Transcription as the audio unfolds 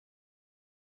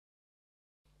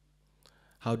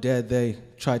How dare they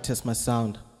try test my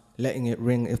sound, letting it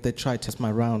ring if they try test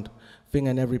my round.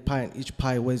 Fingering every pint, each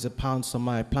pie weighs a pound, so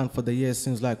my plan for the year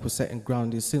seems like we're setting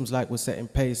ground. It seems like we're setting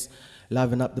pace,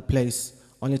 liven up the place.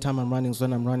 Only time I'm running is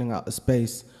when I'm running out of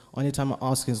space. Only time I'm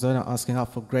asking is when I'm asking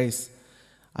out for grace.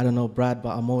 I don't know Brad,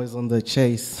 but I'm always on the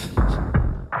chase.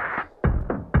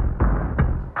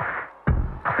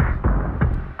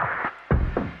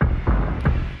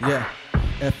 Yeah,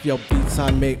 F your beats,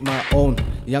 I make my own.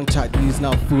 Young Tadi's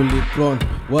now fully grown.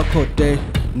 Work all day,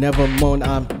 never moan.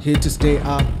 I'm here to stay,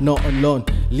 I'm not alone.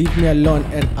 Leave me alone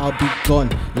and I'll be gone.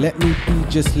 Let me be,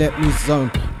 just let me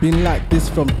zone. Been like this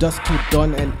from dusk to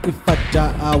dawn, and if I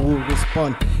die, I will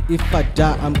respond. If I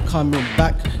die, I'm coming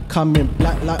back, coming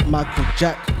black like Michael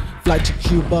Jack. Fly to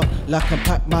Cuba like a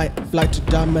pack, might fly to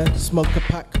Diamond, smoke a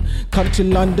pack. Come to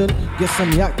London, get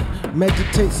some yak.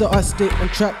 Meditate so I stay on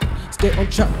track. Stay on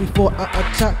track before I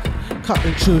attack.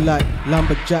 Cutting through like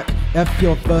lumberjack. F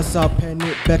your verse, I'll pen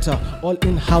it better. All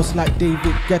in house like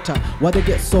David Guetta. Why they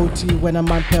get salty when I'm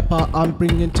on pepper? I'm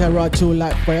bringing terror to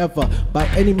like forever. By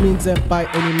any means and by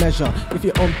any measure. If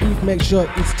you're on beef, make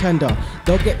sure it's tender.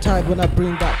 They'll get tired when I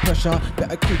bring that pressure.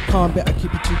 Better keep calm, better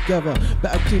keep it together.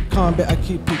 Better keep calm, better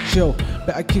keep it chill.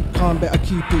 Better keep calm, better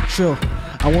keep it chill.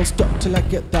 I won't stop till I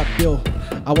get that bill.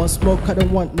 I want smoke, I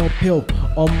don't want no pill.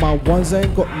 On my ones, I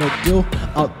ain't got no deal.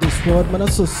 Out this world, man, I'm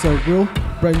so surreal.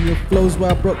 Brand new flows where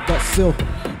I broke that seal.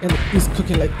 In the east,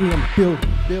 cooking like Ian Bill.